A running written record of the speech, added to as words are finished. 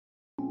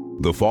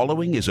The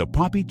following is a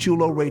Papi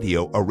Chulo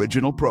Radio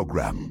original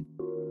program.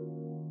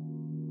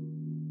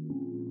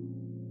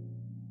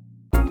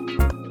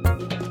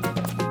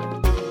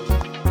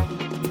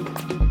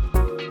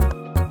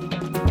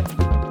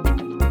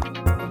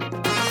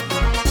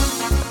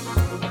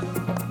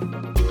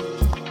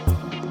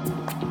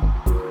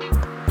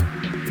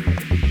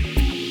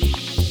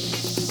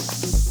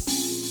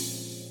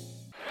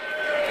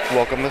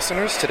 Welcome,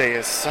 listeners. Today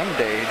is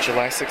Sunday,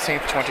 July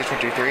 16th,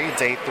 2023,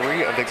 Day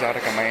 3 of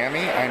EXXXOTICA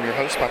Miami. I'm your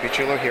host, Papi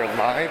Chulo, here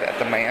live at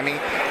the Miami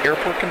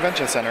Airport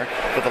Convention Center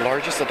for the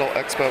largest adult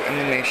expo in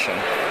the nation,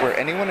 where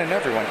anyone and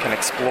everyone can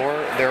explore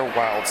their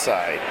wild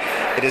side.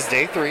 It is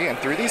Day 3, and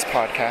through these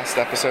podcast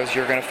episodes,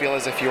 you're going to feel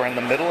as if you are in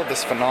the middle of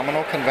this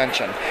phenomenal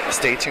convention.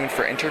 Stay tuned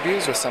for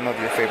interviews with some of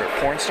your favorite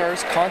porn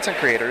stars, content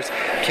creators,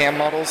 cam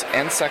models,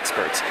 and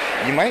sexperts.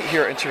 You might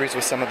hear interviews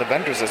with some of the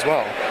vendors as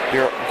well.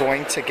 You're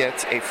going to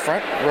get a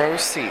front row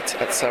seat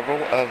at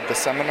several of the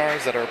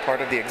seminars that are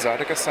part of the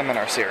EXXXOTICA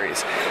Seminar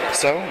Series.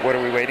 So, what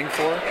are we waiting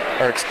for?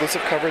 Our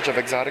exclusive coverage of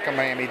EXXXOTICA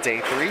Miami Day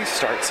 3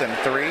 starts in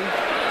 3,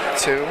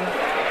 2,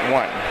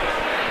 1.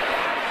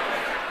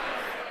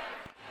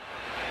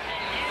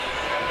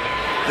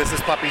 This is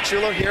Papi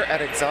Chulo here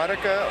at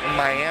EXXXOTICA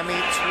Miami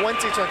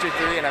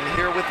 2023, and I'm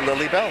here with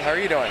Lilly Bell. How are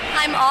you doing?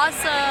 I'm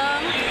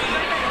awesome.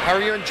 How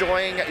are you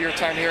enjoying your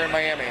time here in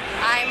Miami?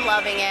 I'm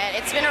loving it.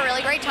 It's been a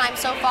really great time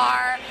so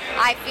far.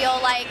 I feel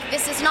like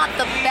this is not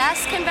the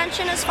best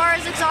convention as far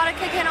as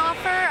EXXXOTICA can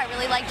offer. I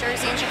really like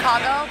Jersey and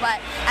Chicago,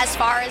 but as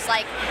far as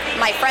like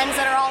my friends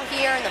that are all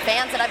here and the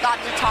fans that I've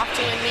gotten to talk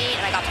to and meet,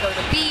 and I got to go to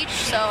the beach,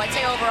 so I'd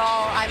say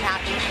overall I'm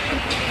happy.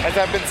 As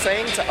I've been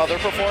saying to other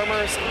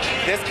performers,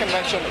 this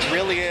convention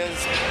really is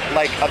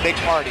like a big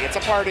party. It's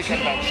a party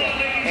convention,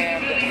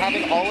 and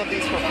having all of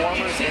these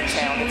performers in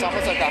town, it's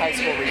almost like a high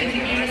school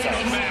reunion in a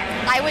sense.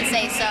 I would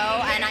say so,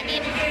 and I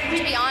mean,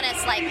 to be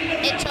honest, like,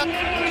 it took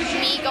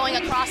me going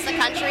across the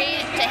country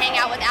to hang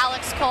out with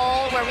Alex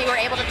Cole, where we were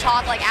able to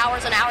talk like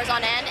hours and hours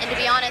on end, and to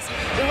be honest,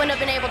 we wouldn't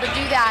have been able to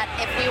do that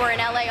if we were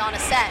in LA on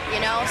a set, you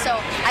know? So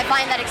I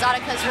find that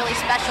EXXXOTICA is really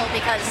special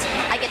because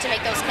I get to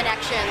make those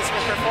connections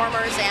with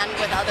performers and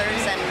with others,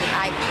 and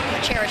I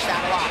cherish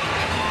that a lot.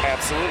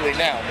 Absolutely.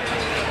 Now,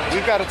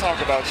 we've got to talk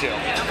about you.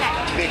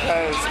 Okay.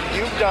 Because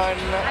you've done,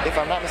 if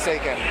I'm not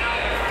mistaken,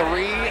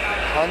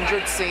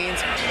 300 scenes,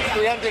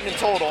 300 in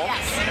total,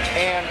 Yes.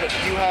 and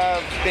you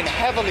have been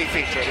heavily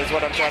featured, is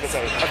what I'm trying to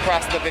say,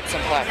 across the Vixen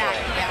platform,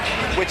 Exactly,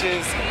 yeah. which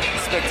is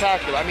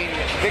spectacular. I mean,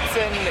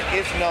 Vixen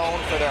is known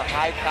for their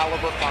high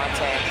caliber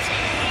content.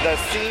 The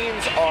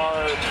scenes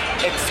are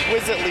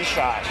exquisitely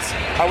shot.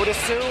 I would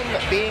assume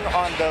being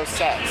on those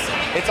sets,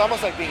 it's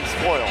almost like being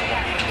spoiled.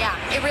 Yeah,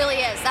 it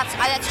really is. That's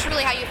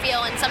truly how you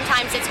feel, and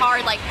sometimes it's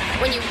hard, like,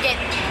 when you get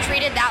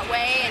treated that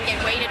way and get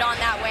waited on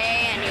that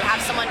way, and you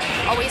have someone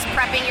always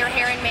prepping your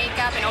hair and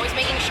makeup and always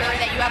making sure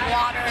that you have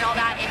water and all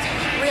that. It's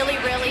really,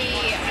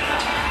 really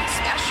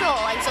special.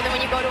 And so then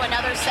when you go to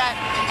another set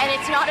and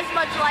it's not as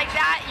much like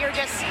that, you're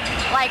just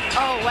like,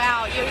 oh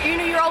wow,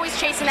 you're always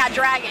chasing that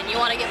dragon. You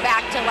want to get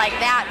back to like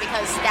that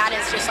because that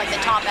is just like the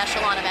top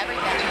echelon of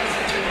everything.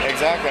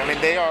 Exactly. I mean,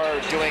 they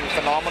are doing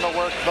phenomenal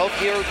work both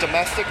here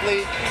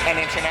domestically and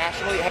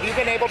internationally. Have you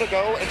been able to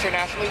go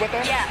internationally with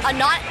them? Yeah,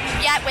 not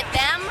yet with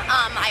them.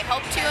 I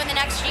hope to in the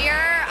next year,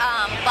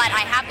 but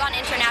I have gone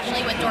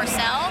internationally with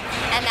Dorcel,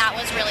 and that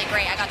was really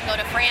great. I got to go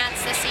to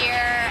France this year,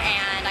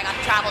 and I got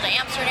to travel to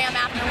Amsterdam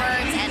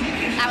afterwards, and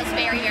that was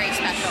very, very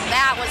special.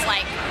 That was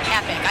like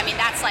epic. I mean,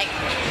 that's like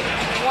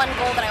one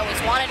goal that I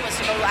always wanted was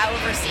to go out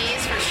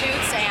overseas for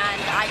shoots, and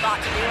I got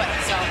to do it.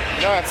 So.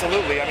 No,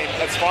 absolutely. I mean,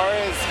 as far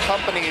as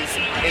companies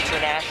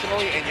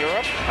internationally in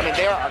Europe, I mean,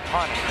 they are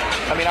iconic.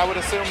 I mean, I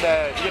would assume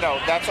that, you know,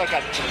 that's like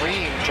a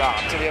dream job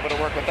to be able to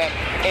work with them.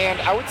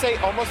 And I would say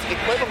almost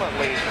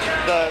equivalently,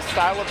 the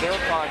style of their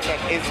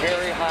content is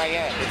very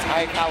high-end. It's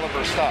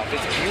high-caliber stuff.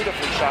 It's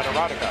beautifully shot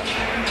erotica.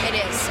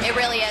 It is. It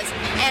really is.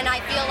 And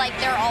I feel like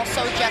they're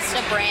also just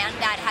a brand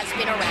that has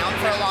been around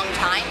for a long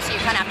time, so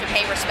you kind of have to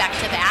pay respect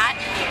to that.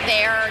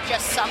 They're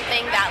just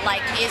something that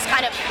like is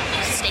kind of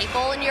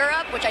staple in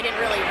Europe, which I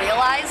didn't really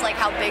realize, like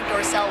how big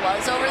Dorcel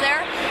was over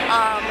there.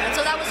 And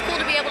so that was cool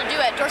to be able to do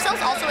it.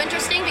 Dorcel's also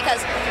interesting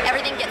because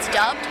everything gets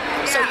dubbed,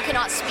 so you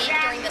cannot speak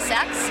during the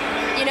sex,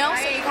 you know,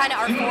 so you kind of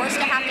are forced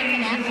to have to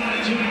connect.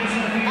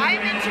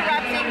 I'm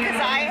interrupting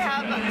because I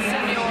have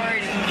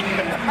seniority.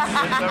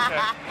 Okay.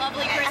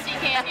 Lovely Christy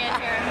Canyon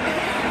here.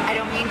 I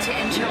don't mean to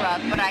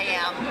interrupt, but I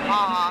am.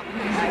 Aw.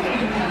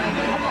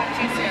 I'll talk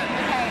to you soon.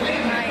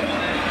 Okay, bye.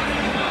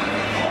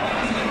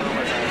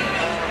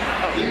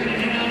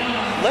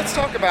 Let's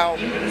talk about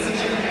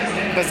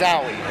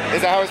Bazawi.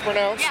 Is that how it's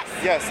pronounced? Yes.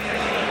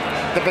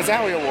 Yes. The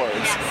Bazawi Awards.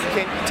 Yes.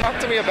 Can you talk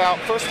to me about,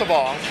 first of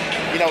all,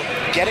 you know,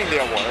 getting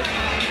the award,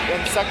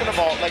 and second of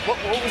all, like, what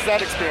was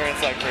that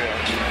experience like for you?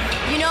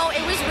 You know,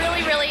 it was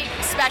really, really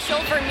special.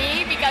 special for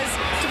me because,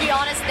 to be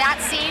honest, that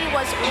scene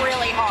was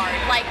really hard.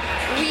 Like,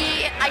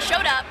 I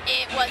showed up,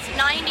 it was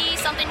 90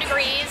 something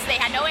degrees, they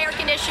had no air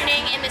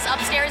conditioning in this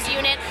upstairs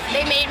unit,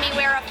 they made me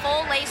wear a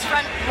full lace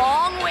front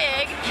long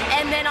wig,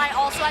 and then I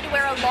also had to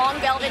wear a long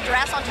velvet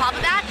dress on top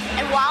of that,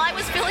 and while I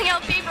was filling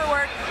out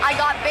paperwork, I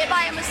got bit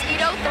by a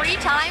mosquito 3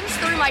 times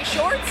through my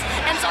shorts,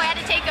 and so I had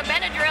to take a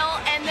Benadryl,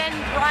 and then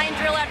Brian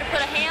Drill had to put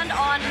a hand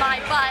on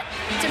my butt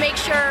to make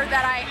sure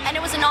that and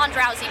it was a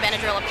non-drowsy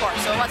Benadryl, of course,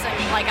 so it wasn't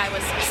like I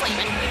was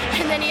sleeping,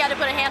 and then he had to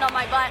put a hand on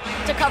my butt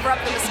to cover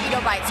up the mosquito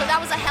bite. So that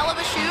was a hell of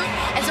a shoot,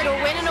 and so to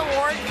win an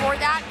award for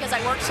that, because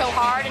I worked so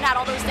hard and had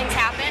all those things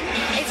happen,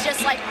 it's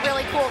just like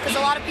really cool, because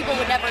a lot of people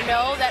would never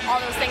know that all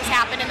those things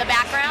happen in the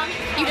background.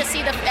 You just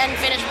see the end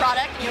finished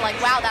product, and you're like,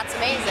 wow, that's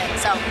amazing.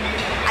 So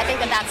I think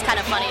that that's kind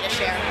of funny to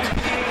share.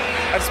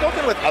 I've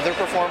spoken with other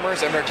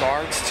performers in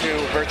regards to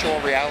virtual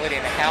reality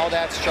and how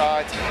that's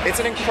shot. It's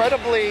an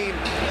incredibly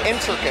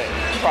intricate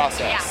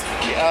process.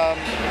 Yeah.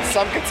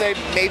 Some could say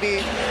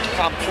maybe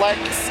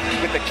complex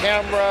with the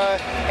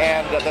camera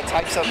and the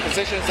types of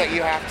positions that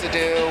you have to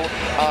do.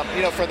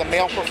 For the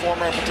male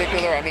performer in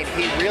particular, I mean,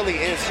 he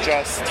really is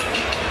just,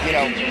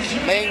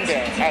 laying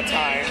there at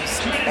times.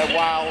 And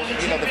while,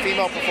 the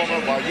female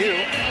performer, while you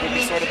would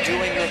be sort of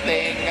doing your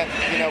thing,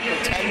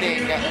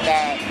 pretending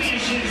that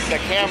the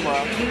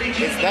camera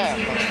is them.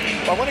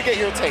 But I want to get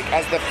your take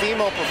as the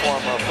female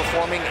performer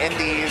performing in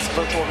these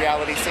virtual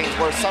reality scenes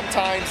where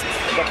sometimes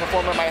the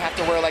performer might have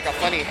to wear like a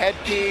funny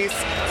headpiece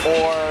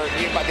or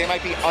they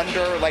might be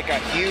under like a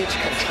huge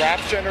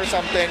contraption or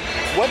something.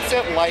 What's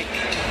it like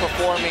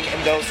performing in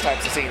those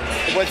types of scenes?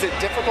 Was it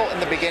difficult in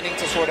the beginning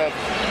to sort of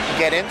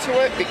get into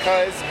it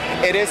because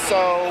it is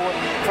so,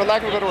 for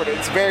lack of a better word,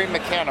 it's very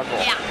mechanical?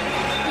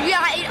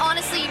 Yeah, it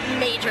honestly,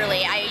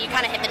 majorly. You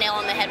kind of hit the nail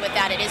on the head with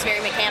that. It is very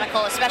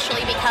mechanical,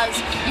 especially because,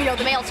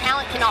 the male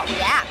talent cannot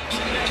react.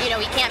 He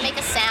can't make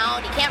a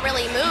sound, he can't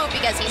really move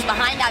because he's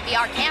behind that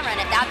VR camera,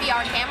 and if that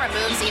VR camera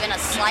moves even a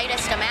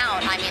slightest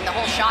amount, I mean, the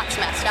whole shot's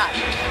messed up.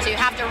 So you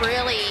have to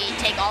really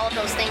take all of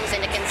those things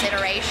into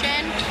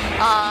consideration.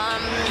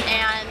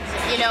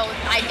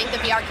 I think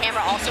the VR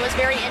camera also is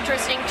very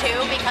interesting too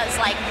because,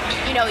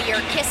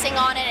 you're kissing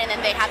on it and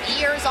then they have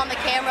ears on the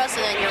camera,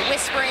 so then you're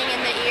whispering in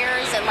the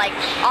ears, and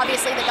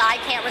obviously the guy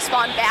can't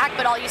respond back,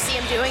 but all you see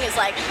him doing is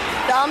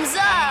thumbs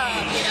up,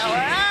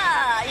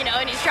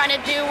 and he's trying to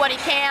do what he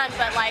can,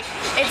 but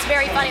it's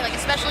very funny,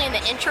 especially in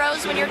the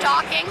intros when you're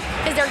talking,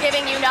 because they're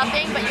giving you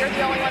nothing, but you're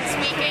the only one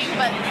speaking,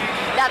 but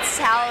that's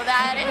how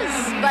that is.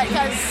 But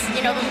because,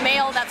 the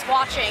male that's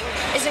watching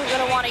isn't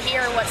going to want to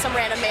hear what some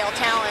random male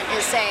talent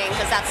is saying,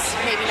 because that's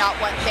maybe not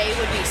what they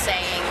would be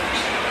saying.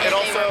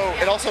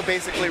 It also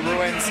basically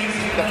ruins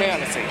the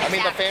fantasy. I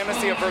mean, the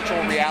fantasy of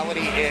virtual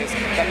reality is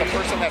that the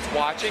person that's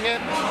watching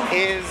it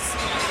is,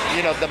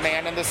 the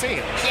man in the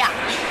scene. Yeah,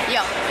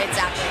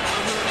 exactly.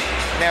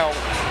 Now,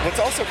 what's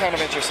also kind of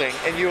interesting,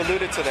 and you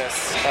alluded to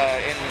this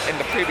in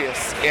the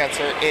previous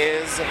answer,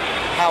 is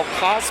how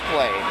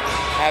cosplay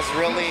has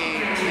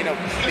really,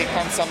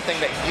 become something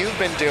that you've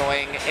been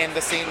doing in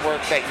the scene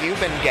work that you've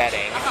been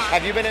getting.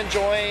 Have you been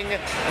enjoying,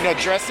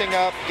 dressing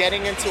up,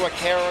 getting into a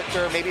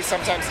character, maybe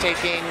sometimes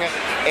taking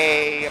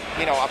a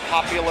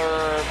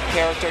popular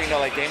character,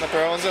 like Game of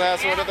Thrones and that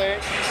sort of thing?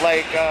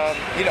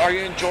 Are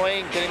you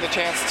enjoying getting the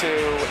chance to,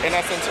 in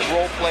essence,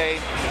 role play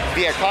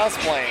via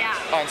cosplay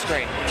on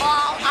screen?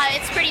 Well,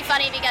 it's pretty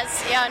funny because,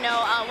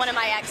 one of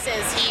my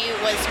exes, he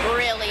was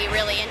really,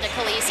 really into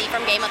Khaleesi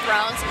from Game of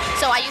Thrones.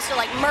 So I used to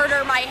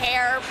murder my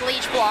hair,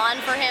 bleach blonde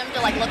for him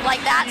to look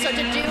like that. So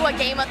to do a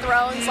Game of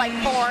Thrones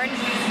porn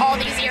all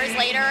these years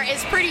later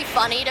is pretty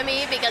funny to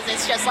me because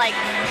it's just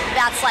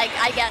that's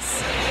I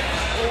guess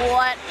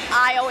what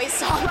I always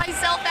saw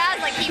myself as.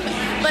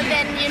 But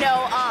then,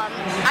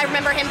 I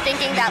remember him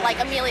thinking that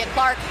Emilia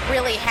Clarke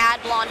really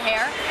had blonde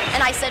hair,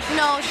 and I said,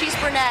 no, she's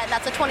brunette,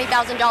 that's a $20,000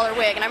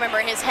 wig, and I remember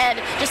his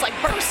head just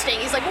bursting.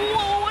 He's like,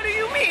 whoa, what do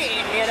you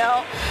mean,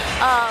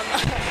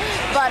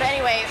 But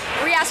anyway,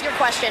 re-ask your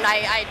question.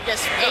 I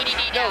just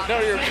ADD down. No,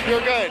 you're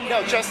good.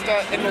 No, just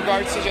in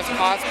regards to just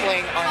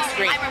cosplaying on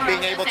screen,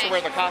 being able to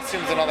wear the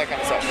costumes and all that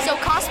kind of stuff. So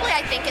cosplay,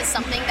 I think, is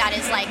something that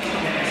is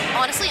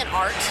honestly an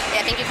art.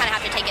 I think you kind of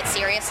have to take it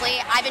seriously.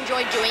 I've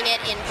enjoyed doing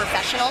it in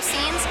professional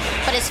scenes,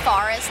 but as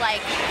far as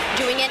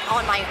doing it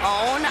on my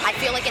own, I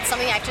feel like it's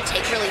something I have to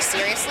take really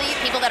seriously.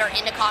 People that are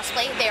into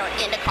cosplay, they are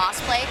into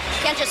cosplay.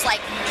 You can't just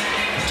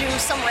do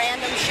some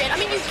random shit. I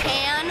mean, you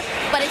can,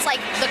 but it's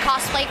the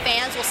cosplay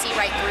fans will see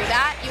right through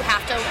that. You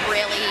have to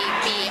really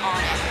be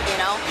on it,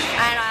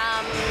 And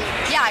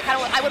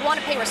I would want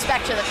to pay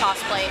respect to the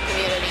cosplay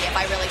community if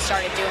I really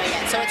started doing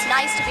it. So it's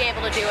nice to be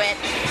able to do it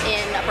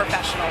in a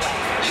professional way.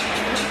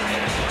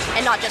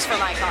 And not just for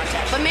my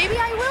content. But maybe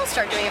I will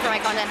start doing it for my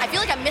content. I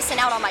feel like I'm missing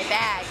out on my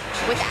bag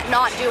with that,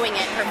 not doing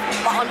it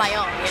on my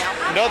own,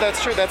 No,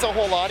 that's true. That's a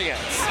whole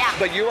audience. Yeah.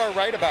 But you are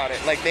right about it.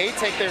 They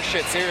take their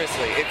shit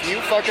seriously. If you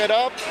fuck it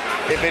up,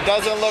 if it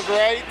doesn't look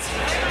right,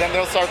 then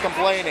they'll start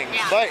complaining.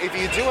 Yeah. But if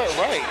you do it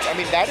right, I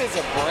mean, that is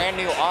a brand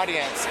new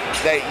audience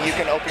that you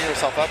can open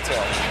yourself up to.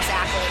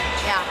 Exactly.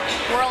 Yeah,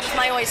 world is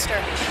my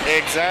oyster.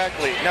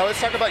 Exactly. Now let's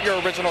talk about your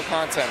original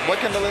content. What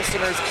can the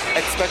listeners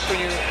expect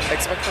from you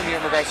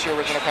in regards to your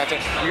original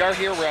content? We are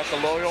here, we're at the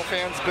Loyal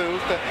Fans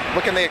booth.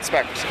 What can they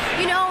expect?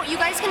 You know, you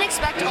guys can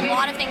expect a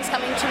lot of things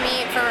coming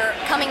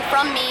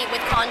from me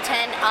with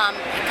content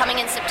coming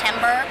in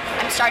September.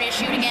 I'm starting to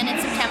shoot again in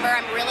September.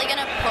 I'm really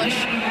going to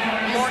push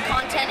more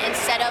content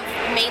instead of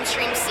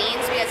mainstream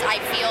scenes because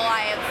I feel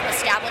I have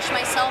established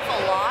myself a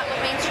lot with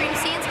mainstream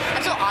scenes.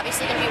 I'm still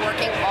obviously going to be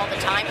working all the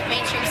time with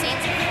mainstream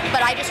scenes,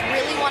 but I just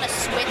really want to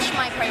switch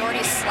my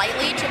priorities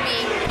slightly to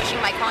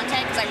pushing my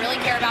content because I really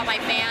care about my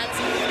fans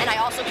and I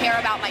also care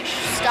about my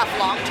stuff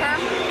long term.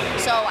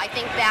 So I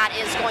think that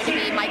is going to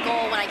be my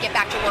goal when I get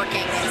back to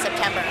working in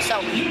September.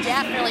 So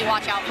definitely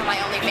watch out for my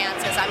OnlyFans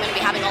because I'm going to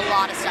be having a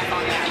lot of stuff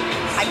on there.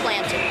 I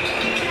plan to.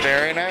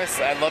 Very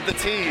nice. I love the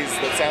tease.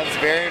 That sounds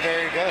very,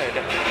 very good.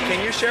 Can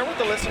you share with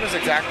the listeners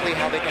exactly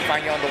how they can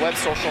find you on the web,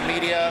 social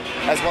media,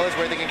 as well as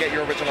where they can get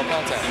your original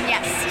content?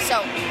 Yes. So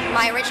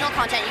my original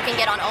content you can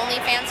get on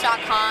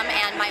OnlyFans.com,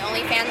 and my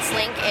OnlyFans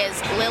link is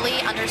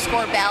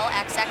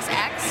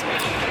Lilly_BellXXX,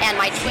 and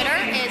my Twitter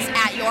is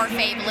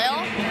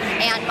 @YourFaveLil,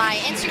 and my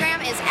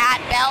Instagram is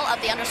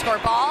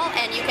 @Bell_of_the_ball,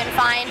 and you can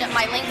find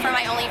my link for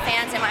my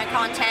OnlyFans and my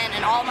content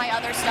and all my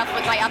other stuff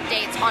with my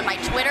updates on my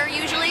Twitter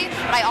usually,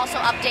 but I also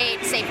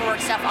update Safe for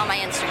Work stuff on my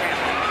Instagram.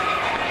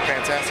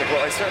 Fantastic.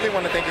 Well, I certainly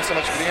want to thank you so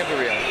much for the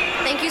interview.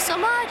 Thank you so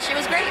much. It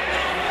was great.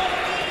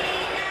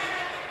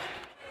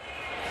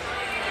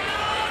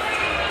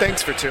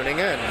 Thanks for tuning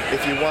in.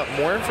 If you want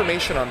more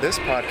information on this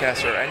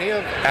podcast or any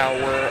of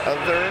our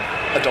other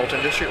adult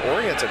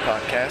industry-oriented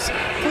podcasts,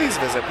 please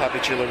visit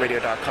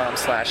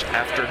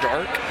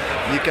PapiChuloRadio.com/afterdark.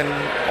 You can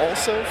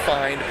also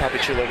find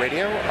Papi Chulo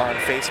Radio on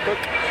Facebook,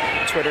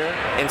 Twitter,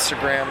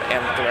 Instagram,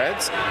 and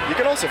Threads. You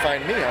can also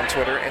find me on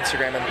Twitter,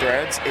 Instagram, and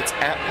Threads. It's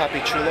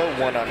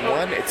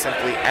 @PapiChulo1on1. It's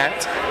simply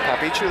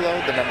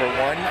 @PapiChulo, the number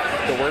 1,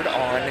 the word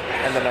on,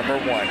 and the number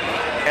 1.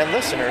 And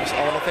listeners,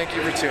 I want to thank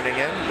you for tuning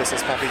in. This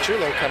is Papi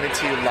Chulo coming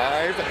to you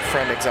live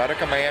from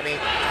EXXXOTICA Miami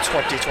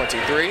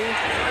 2023.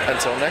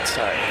 Until next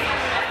time.